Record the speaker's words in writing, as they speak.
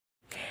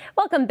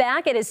Welcome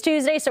back. It is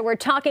Tuesday, so we're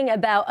talking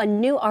about a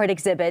new art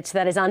exhibit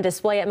that is on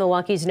display at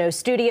Milwaukee's No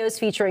Studios,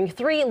 featuring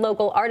 3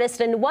 local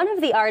artists, and one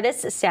of the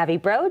artists, Savvy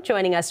Bro,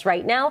 joining us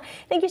right now.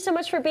 Thank you so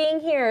much for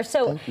being here.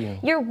 So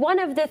you're one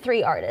of the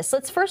 3 artists.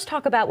 Let's first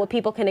talk about what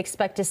people can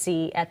expect to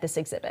see at this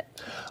exhibit.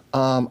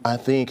 I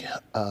think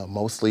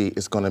mostly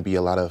it's going to be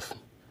a lot of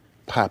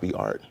poppy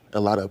art, a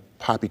lot of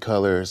poppy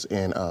colors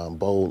and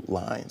bold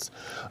lines.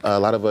 A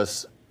lot of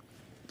us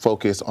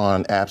focus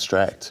on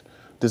abstract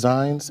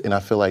designs, and I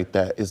feel like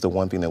that is the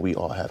one thing that we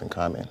all have in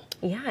common.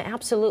 Yeah,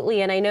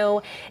 absolutely. And I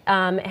know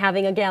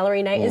having a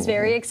gallery night is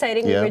very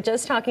exciting. We were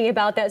just talking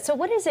about that. So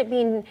what does it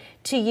mean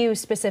to you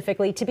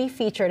specifically to be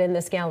featured in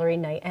this gallery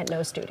night at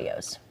No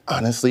Studios?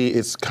 Honestly,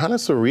 it's kind of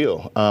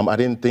surreal. I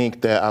didn't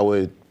think that I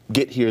would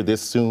get here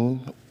this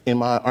soon in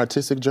my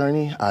artistic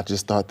journey. I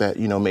just thought that,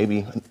 you know,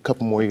 maybe a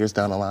couple more years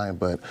down the line,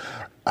 but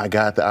I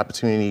got the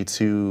opportunity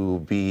to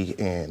be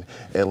in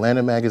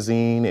Atlanta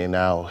magazine and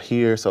now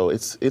here, so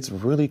it's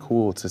really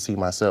cool to see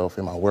myself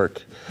and my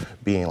work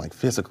being like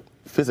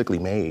physically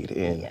made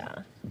and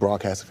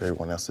broadcasted for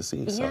everyone else to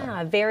see. So.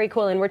 Yeah, very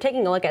cool. And we're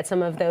taking a look at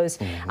some of those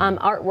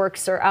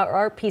artworks, or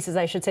art pieces,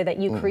 I should say, that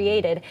you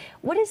created.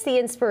 What is the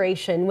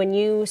inspiration when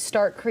you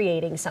start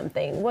creating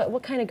something?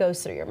 What kind of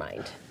goes through your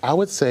mind? I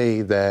would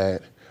say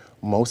that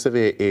most of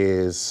it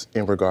is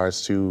in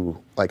regards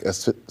to like a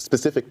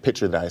specific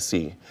picture that I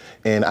see,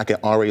 and I can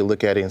already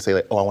look at it and say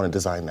like, oh, I want to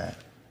design that.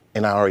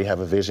 And I already have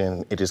a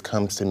vision. It just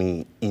comes to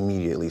me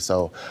immediately.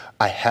 So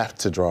I have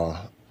to draw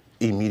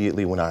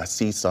immediately when I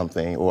see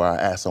something, or I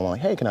ask someone,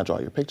 hey, can I draw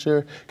your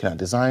picture? Can I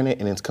design it?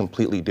 And it's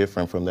completely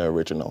different from the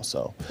original.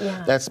 So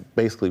that's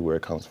basically where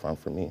it comes from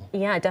for me.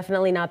 Yeah,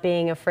 definitely not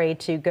being afraid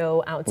to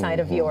go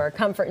outside of your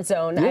comfort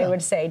zone, I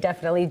would say,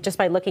 definitely, just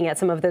by looking at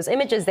some of those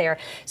images there.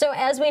 So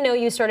as we know,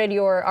 you started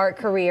your art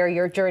career,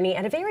 your journey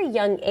at a very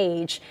young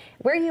age.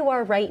 Where you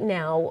are right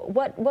now,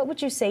 what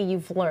would you say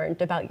you've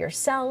learned about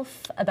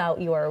yourself,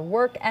 about your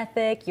work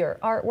ethic, your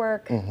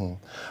artwork?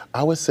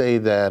 I would say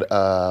that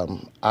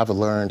I've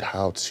learned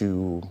how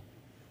to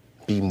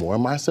be more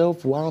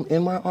myself while I'm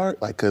in my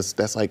art, like, cause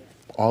that's like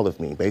all of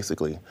me,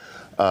 basically.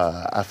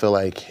 I feel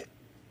like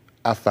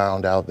I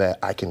found out that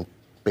I can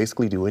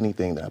basically do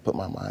anything that I put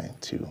my mind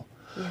to,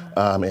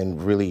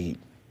 and really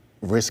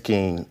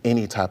risking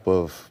any type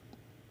of,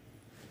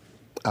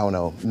 I don't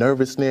know,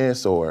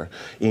 nervousness or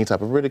any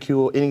type of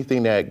ridicule,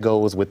 anything that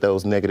goes with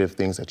those negative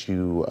things that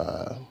you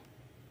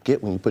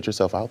get when you put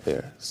yourself out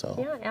there. So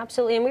yeah,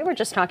 absolutely. And we were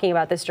just talking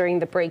about this during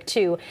the break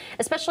too,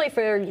 especially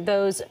for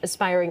those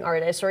aspiring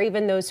artists or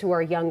even those who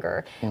are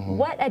younger.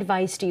 What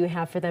advice do you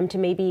have for them to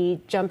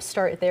maybe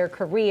jumpstart their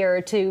career,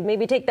 to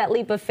maybe take that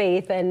leap of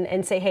faith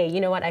and say, hey,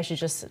 you know what, I should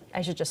just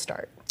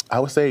start? I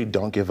would say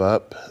don't give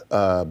up,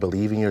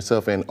 believe in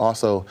yourself, and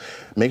also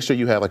make sure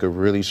you have like a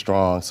really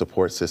strong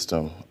support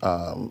system.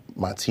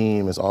 My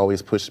team has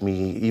always pushed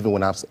me, even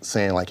when I'm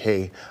saying like,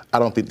 hey, I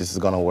don't think this is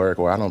gonna work,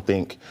 or I don't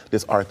think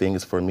this art thing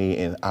is for me,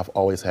 and I've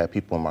always had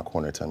people in my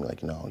corner tell me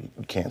like, no,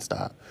 you can't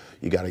stop.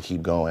 You gotta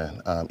keep going.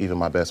 Even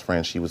my best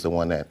friend, she was the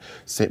one that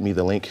sent me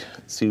the link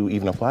to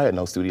even apply at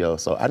No Studio,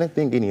 so I didn't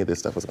think any of this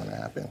stuff was gonna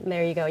happen.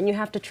 There you go, and you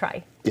have to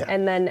try,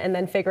 and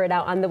then figure it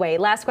out on the way.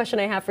 Last question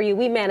I have for you,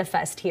 we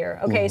manifest here,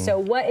 okay? So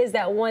what is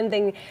that one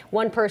thing,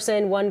 one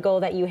person, one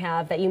goal that you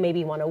have that you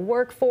maybe want to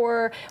work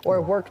for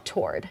or work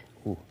toward?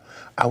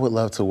 I would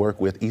love to work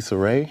with Issa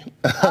Rae.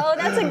 Oh,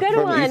 that's a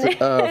good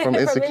one. From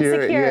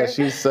Insecure. Yeah,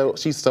 she's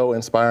so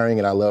inspiring,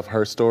 and I love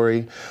her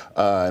story,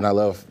 and I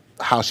love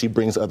how she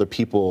brings other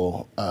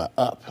people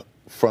up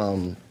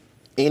from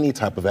any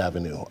type of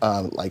avenue.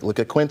 Like, look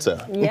at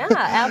Quinta. Yeah,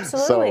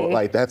 absolutely. So,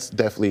 like, that's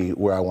definitely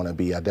where I want to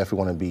be. I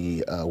definitely want to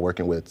be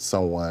working with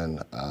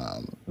someone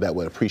that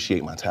would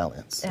appreciate my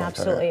talents.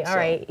 Absolutely. Like her. All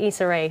right,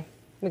 Issa Rae.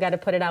 We got to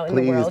put it out in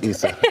Please, the world.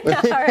 Issa.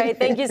 All right,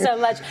 thank you so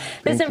much.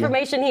 This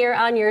information here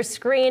on your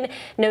screen,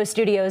 No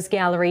Studios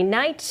Gallery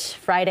Night,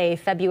 Friday,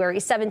 February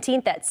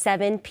 17th at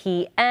 7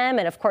 p.m.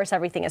 And of course,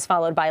 everything is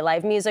followed by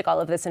live music.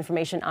 All of this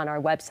information on our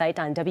website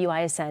on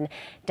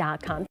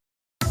WISN.com.